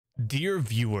Dear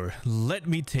viewer, let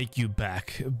me take you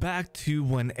back to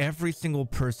when every single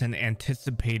person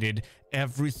anticipated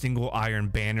every single Iron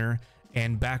Banner,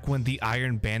 and back when the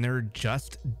Iron Banner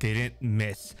just didn't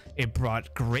miss. It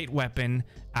brought great weapon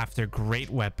after great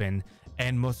weapon,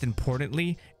 and most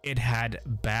importantly, it had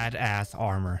badass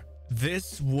armor.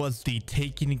 This was the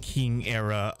Taken King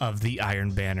era of the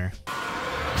Iron Banner.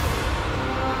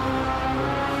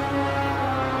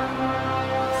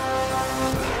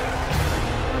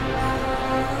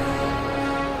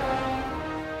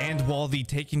 And while the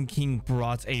Taken King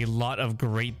brought a lot of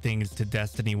great things to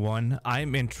Destiny 1,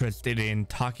 I'm interested in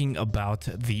talking about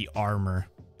the armor.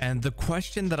 And the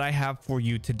question that I have for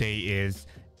you today is,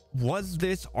 was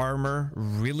this armor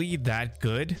really that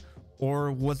good?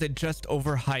 Or was it just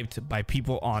overhyped by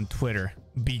people on Twitter?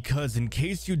 Because in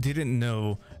case you didn't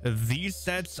know, these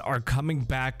sets are coming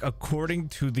back according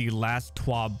to the last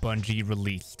TWAB Bungie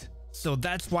released. So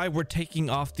that's why we're taking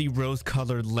off the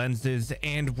rose-colored lenses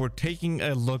and we're taking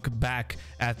a look back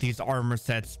at these armor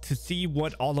sets to see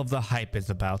what all of the hype is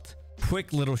about.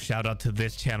 Quick little shout out to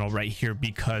this channel right here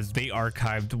because they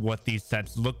archived what these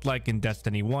sets looked like in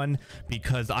Destiny 1,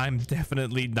 because I'm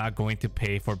definitely not going to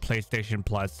pay for PlayStation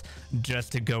Plus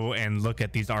just to go and look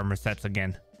at these armor sets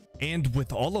again. And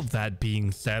with all of that being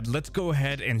said, let's go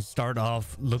ahead and start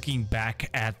off looking back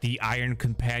at the Iron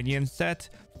Companion set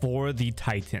for the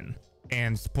Titan.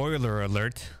 And spoiler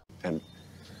alert. And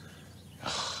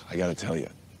I gotta tell you,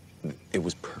 it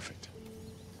was perfect.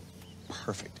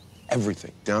 Perfect.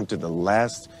 Everything, down to the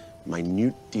last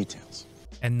minute details.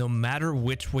 And no matter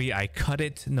which way I cut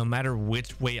it, no matter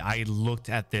which way I looked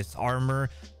at this armor,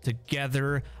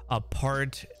 together,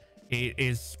 apart, it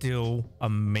is still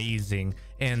amazing.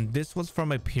 And this was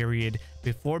from a period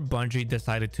before Bungie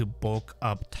decided to bulk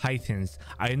up Titans.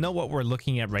 I know what we're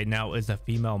looking at right now is a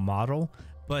female model,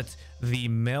 but the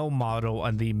male model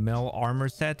on the male armor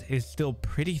set is still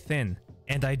pretty thin.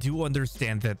 And I do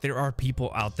understand that there are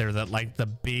people out there that like the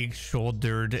big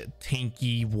shouldered,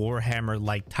 tanky Warhammer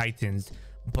like Titans,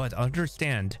 but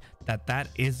understand that that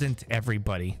isn't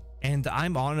everybody. And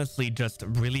I'm honestly just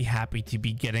really happy to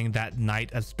be getting that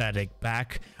knight aesthetic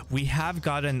back. We have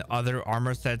gotten other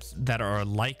armor sets that are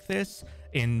like this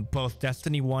in both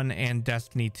Destiny 1 and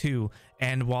Destiny 2,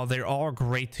 and while they're all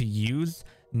great to use,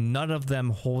 none of them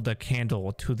hold a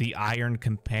candle to the Iron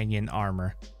Companion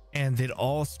armor. And it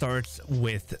all starts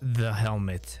with the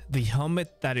helmet. The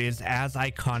helmet that is as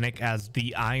iconic as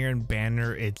the Iron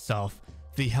Banner itself.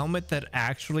 The helmet that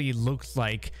actually looks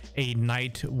like a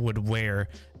knight would wear.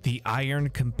 The Iron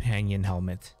Companion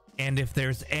helmet. And if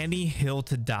there's any hill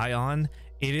to die on,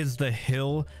 it is the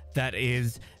hill that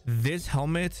is this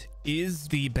helmet is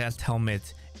the best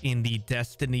helmet in the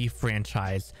Destiny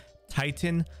franchise.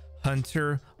 Titan,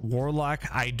 Hunter, Warlock,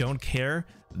 I don't care.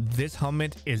 This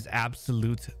helmet is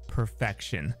absolute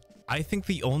perfection. I think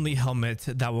the only helmet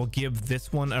that will give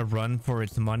this one a run for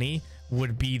its money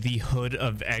would be the Hood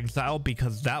of Exile,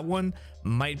 because that one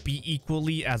might be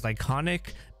equally as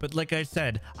iconic, but like I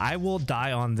said, I will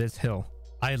die on this hill.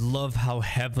 I love how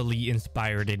heavily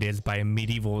inspired it is by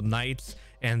medieval knights,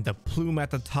 and the plume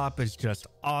at the top is just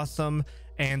awesome.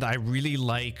 And I really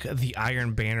like the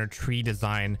Iron Banner tree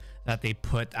design that they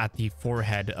put at the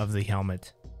forehead of the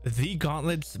helmet. The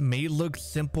gauntlets may look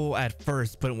simple at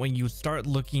first, but when you start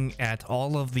looking at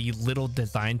all of the little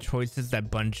design choices that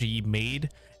Bungie made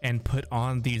and put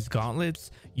on these gauntlets,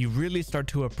 you really start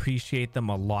to appreciate them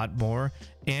a lot more.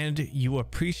 And you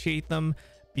appreciate them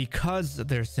because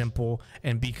they're simple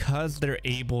and because they're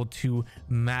able to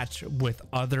match with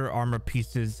other armor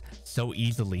pieces so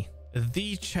easily.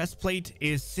 The chestplate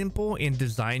is simple in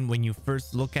design when you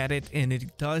first look at it, and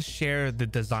it does share the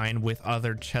design with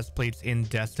other chestplates in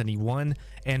Destiny 1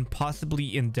 and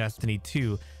possibly in Destiny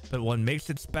 2, but what makes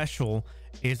it special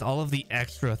is all of the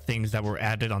extra things that were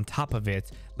added on top of it,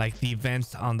 like the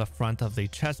vents on the front of the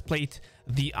chestplate,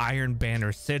 the Iron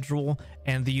Banner sigil,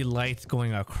 and the lights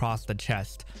going across the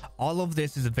chest. All of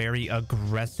this is very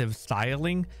aggressive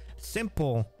styling,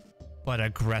 simple but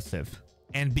aggressive.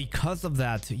 And because of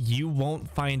that, you won't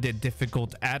find it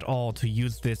difficult at all to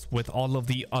use this with all of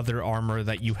the other armor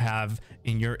that you have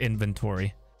in your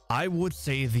inventory. I would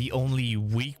say the only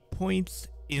weak points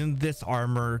in this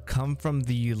armor come from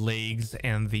the legs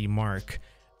and the mark.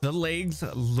 The legs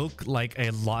look like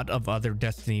a lot of other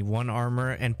Destiny 1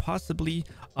 armor and possibly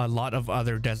a lot of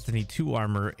other Destiny 2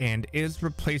 armor and is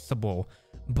replaceable.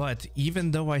 But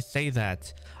even though I say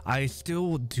that, I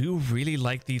still do really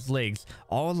like these legs.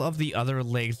 All of the other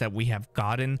legs that we have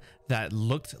gotten that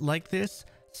looked like this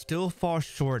still fall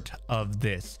short of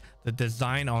this. The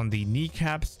design on the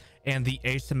kneecaps and the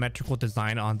asymmetrical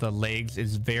design on the legs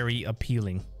is very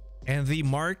appealing. And the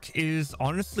mark is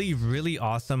honestly really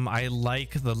awesome. I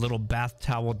like the little bath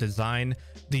towel design.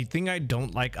 The thing I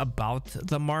don't like about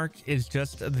the mark is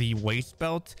just the waist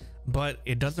belt, but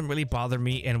it doesn't really bother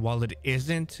me. And while it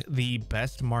isn't the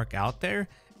best mark out there,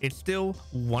 it's still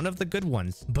one of the good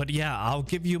ones. But yeah, I'll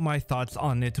give you my thoughts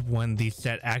on it when the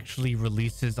set actually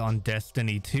releases on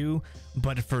Destiny 2.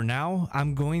 But for now,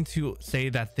 I'm going to say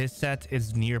that this set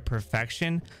is near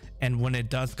perfection. And when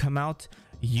it does come out,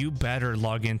 you better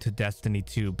log into Destiny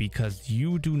 2 because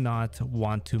you do not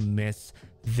want to miss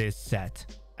this set.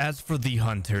 As for the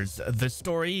hunters, the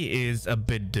story is a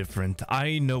bit different.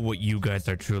 I know what you guys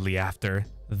are truly after: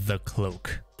 the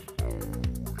cloak.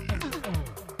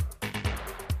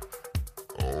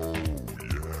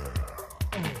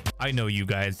 I know you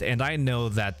guys, and I know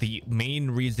that the main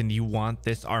reason you want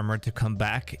this armor to come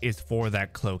back is for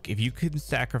that cloak. If you can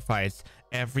sacrifice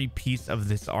every piece of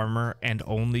this armor and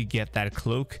only get that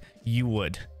cloak, you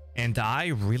would. And I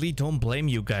really don't blame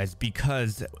you guys,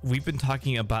 because we've been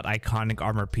talking about iconic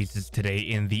armor pieces today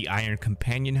in the Iron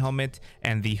Companion helmet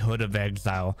and the Hood of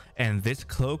Exile, and this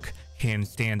cloak can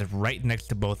stand right next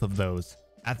to both of those.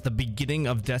 At the beginning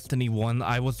of Destiny 1,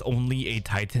 I was only a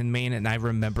Titan main, and I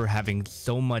remember having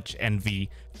so much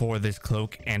envy for this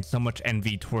cloak and so much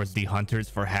envy towards the hunters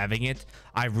for having it.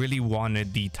 I really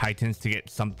wanted the Titans to get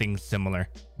something similar.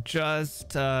 Just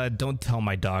don't tell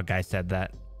my dog I said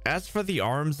that. As for the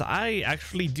arms, I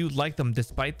actually do like them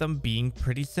despite them being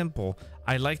pretty simple.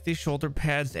 I like the shoulder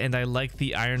pads and I like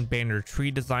the Iron Banner tree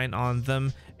design on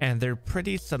them, and they're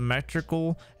pretty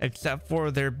symmetrical except for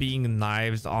there being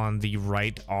knives on the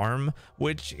right arm,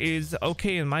 which is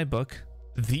okay in my book.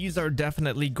 These are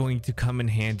definitely going to come in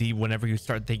handy whenever you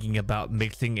start thinking about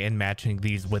mixing and matching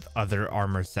these with other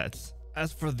armor sets.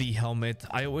 As for the helmet,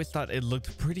 I always thought it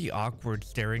looked pretty awkward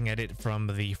staring at it from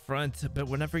the front, but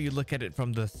whenever you look at it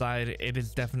from the side, it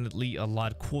is definitely a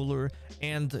lot cooler.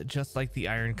 And just like the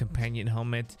Iron Companion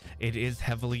helmet, it is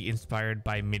heavily inspired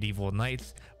by medieval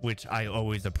knights, which I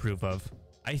always approve of.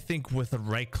 I think with the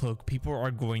right cloak, people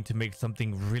are going to make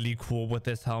something really cool with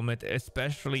this helmet,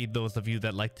 especially those of you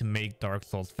that like to make Dark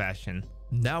Souls fashion.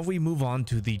 Now we move on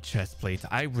to the chest plate.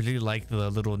 I really like the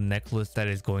little necklace that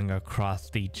is going across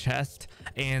the chest,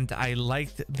 and I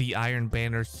liked the Iron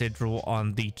Banner sigil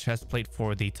on the chest plate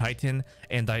for the Titan,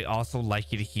 and I also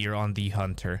like it here on the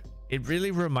Hunter. It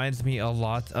really reminds me a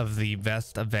lot of the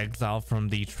Vest of Exile from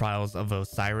the Trials of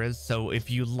Osiris, so if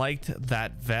you liked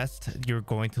that vest, you're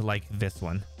going to like this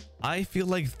one. I feel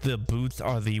like the boots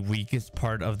are the weakest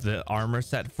part of the armor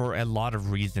set for a lot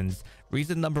of reasons.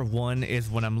 Reason number one is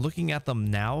when I'm looking at them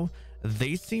now,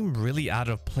 they seem really out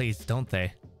of place, don't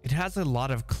they? It has a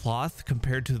lot of cloth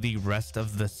compared to the rest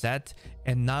of the set,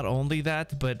 and not only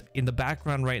that, but in the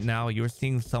background right now, you're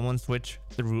seeing someone switch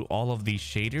through all of these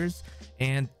shaders,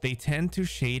 and they tend to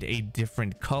shade a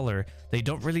different color. They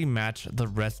don't really match the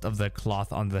rest of the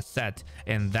cloth on the set,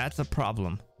 and that's a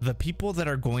problem. The people that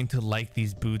are going to like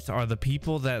these boots are the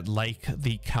people that like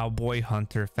the cowboy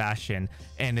hunter fashion,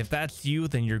 and if that's you,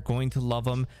 then you're going to love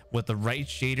them. With the right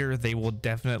shader, they will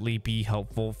definitely be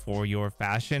helpful for your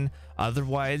fashion.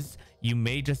 Otherwise, you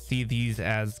may just see these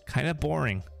as kind of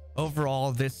boring.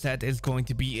 Overall, this set is going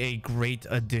to be a great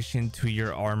addition to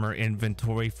your armor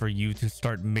inventory for you to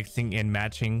start mixing and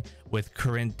matching with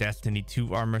current Destiny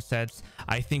 2 armor sets.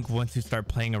 I think once you start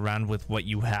playing around with what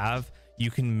you have,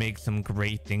 you can make some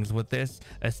great things with this,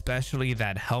 especially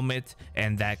that helmet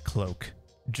and that cloak.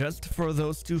 Just for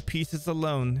those two pieces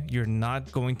alone, you're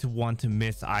not going to want to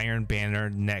miss Iron Banner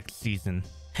next season.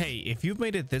 Hey, if you've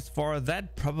made it this far,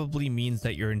 that probably means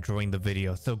that you're enjoying the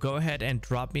video, so go ahead and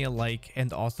drop me a like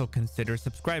and also consider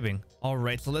subscribing.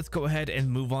 Alright, so let's go ahead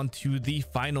and move on to the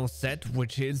final set,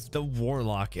 which is the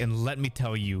Warlock, and let me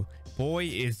tell you, boy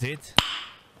is it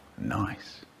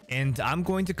nice. And I'm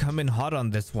going to come in hot on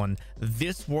this one.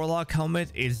 This Warlock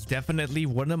helmet is definitely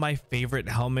one of my favorite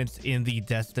helmets in the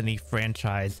Destiny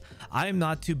franchise. I'm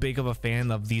not too big of a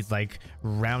fan of these like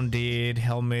rounded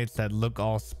helmets that look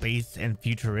all space and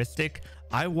futuristic.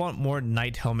 I want more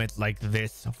knight helmets like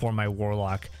this for my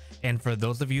Warlock. And for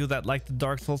those of you that like the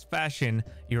Dark Souls fashion,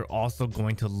 you're also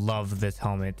going to love this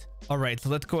helmet. Alright, so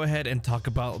let's go ahead and talk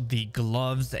about the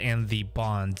gloves and the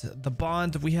bond. The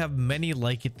bond, we have many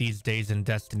like it these days in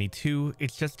Destiny 2.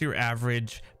 It's just your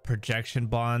average projection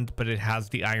bond, but it has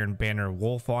the Iron Banner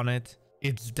wolf on it.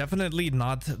 It's definitely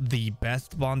not the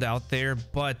best bond out there,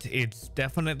 but it's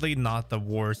definitely not the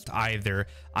worst either.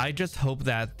 I just hope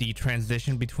that the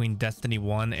transition between Destiny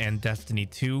 1 and Destiny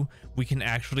 2, we can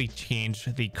actually change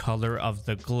the color of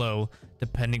the glow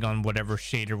depending on whatever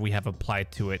shader we have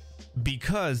applied to it.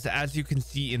 Because as you can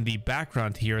see in the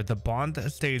background here, the bond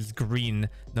stays green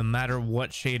no matter what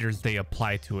shaders they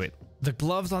apply to it. The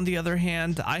gloves, on the other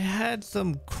hand, I had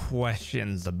some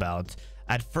questions about.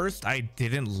 At first, I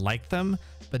didn't like them,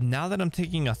 but now that I'm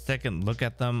taking a second look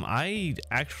at them, I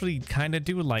actually kind of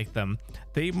do like them.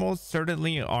 They most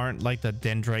certainly aren't like the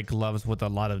dendrite gloves with a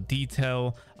lot of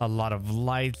detail, a lot of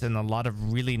lights, and a lot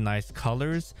of really nice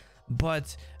colors,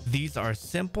 but these are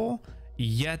simple,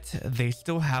 yet they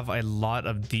still have a lot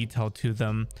of detail to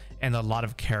them and a lot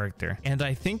of character, and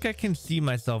I think I can see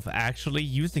myself actually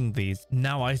using these.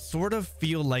 Now, I sort of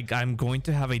feel like I'm going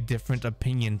to have a different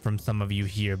opinion from some of you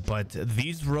here, but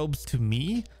these robes to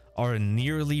me are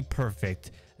nearly perfect.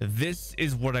 This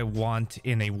is what I want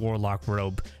in a Warlock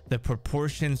robe. The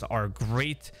proportions are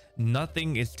great.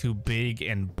 Nothing is too big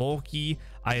and bulky.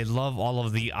 I love all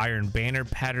of the iron banner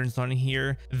patterns on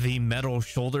here, the metal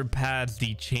shoulder pads,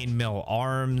 the chainmail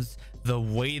arms, the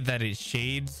way that it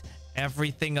shades.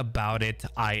 Everything about it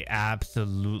I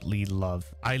absolutely love.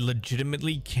 I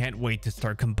legitimately can't wait to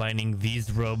start combining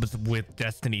these robes with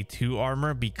Destiny 2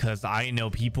 armor, because I know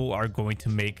people are going to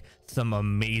make some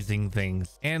amazing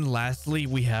things. And lastly,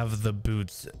 we have the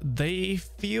boots. They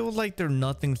feel like they're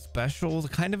nothing special,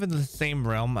 kind of in the same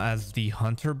realm as the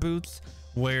hunter boots,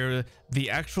 where the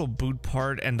actual boot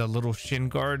part and the little shin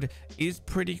guard is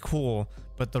pretty cool,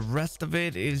 but the rest of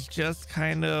it is just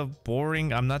kind of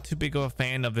boring. I'm not too big of a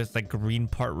fan of this like green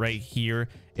part right here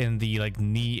in the like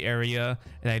knee area,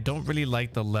 and I don't really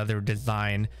like the leather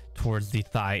design towards the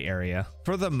thigh area.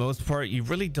 For the most part, you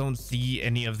really don't see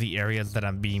any of the areas that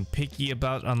I'm being picky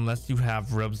about unless you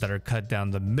have robes that are cut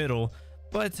down the middle.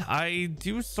 But I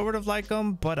do sort of like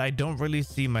them, but I don't really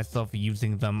see myself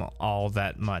using them all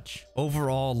that much.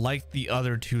 Overall, like the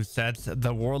other two sets,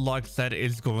 the Warlock set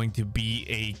is going to be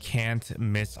a can't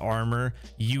miss armor.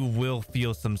 You will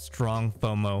feel some strong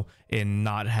FOMO in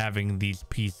not having these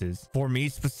pieces. For me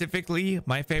specifically,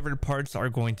 my favorite parts are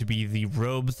going to be the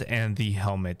robes and the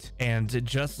helmet. And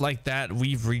just like that,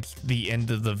 we've reached the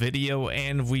end of the video,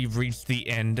 and we've reached the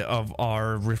end of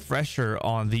our refresher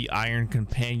on the Iron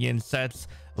Companion sets.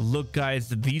 Look guys,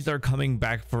 these are coming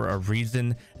back for a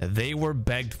reason. They were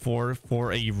begged for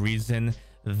a reason.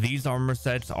 These armor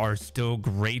sets are still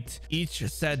great. Each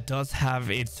set does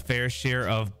have its fair share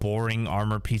of boring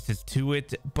armor pieces to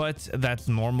it, but that's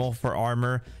normal for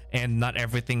armor, and not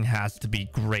everything has to be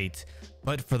great.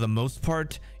 But for the most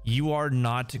part, you are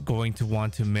not going to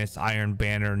want to miss Iron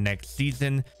Banner next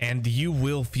season, and you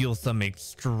will feel some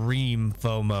extreme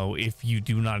FOMO if you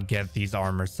do not get these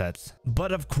armor sets.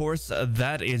 But of course,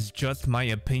 that is just my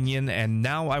opinion, and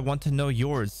now I want to know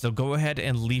yours. So go ahead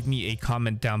and leave me a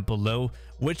comment down below.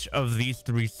 Which of these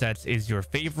three sets is your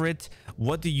favorite?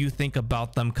 What do you think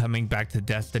about them coming back to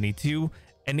Destiny 2?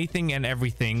 Anything and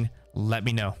everything, let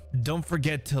me know. Don't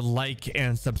forget to like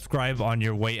and subscribe on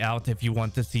your way out if you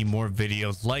want to see more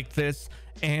videos like this.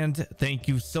 And thank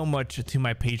you so much to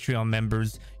my Patreon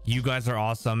members. You guys are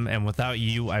awesome, and without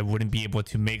you, I wouldn't be able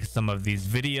to make some of these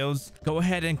videos. Go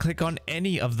ahead and click on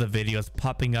any of the videos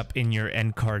popping up in your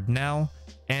end card now.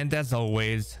 And as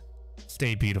always,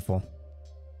 stay beautiful.